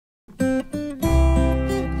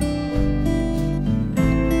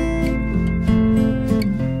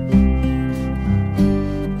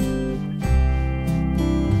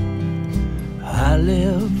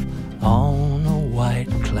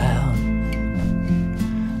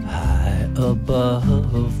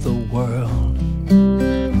above the world,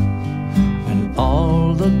 and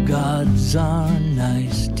all the gods are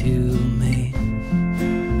nice to me.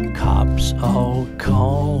 Cops all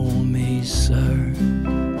call me sir.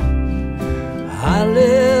 I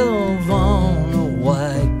live on a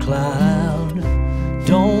white cloud.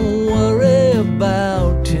 Don't worry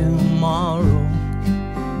about tomorrow.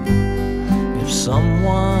 If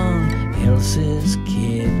someone else's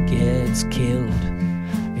kid gets killed,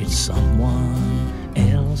 it's someone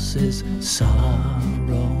else's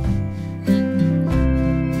sorrow.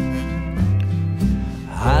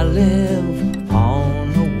 I live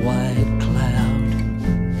on a white cloud,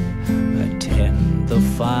 attend the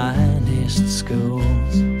finest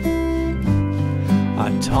schools. I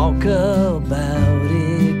talk about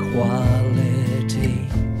equality,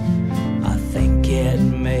 I think it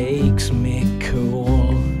makes me cool.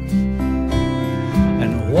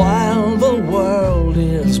 And while the world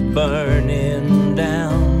is burning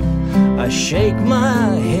down, I shake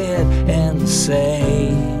my head and say,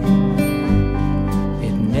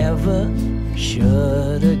 it never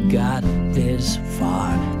should have got this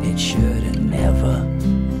far. It should have never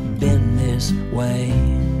been this way.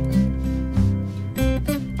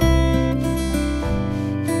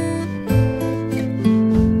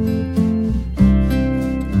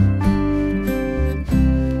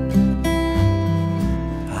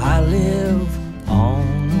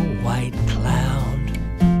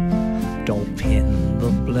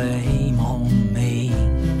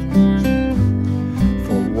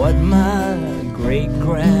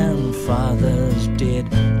 Grandfathers did,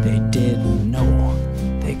 they didn't know,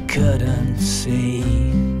 they couldn't see.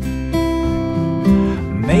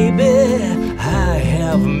 Maybe I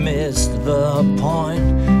have missed the point,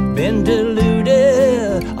 been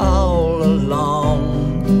deluded all along.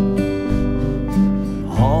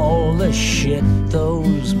 All the shit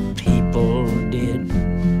those people did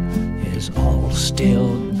is all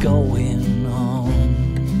still going on.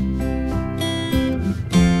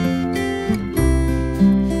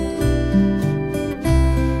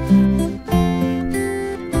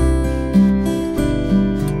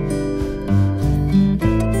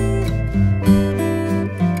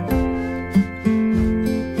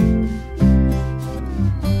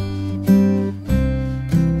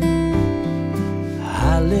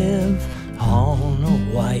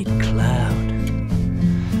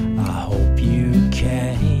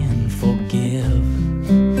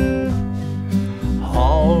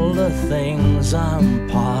 I'm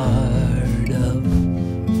part of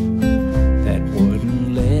that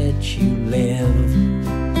wouldn't let you live.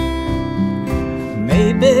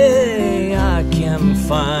 Maybe I can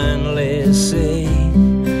finally see,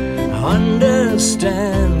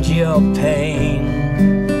 understand your pain.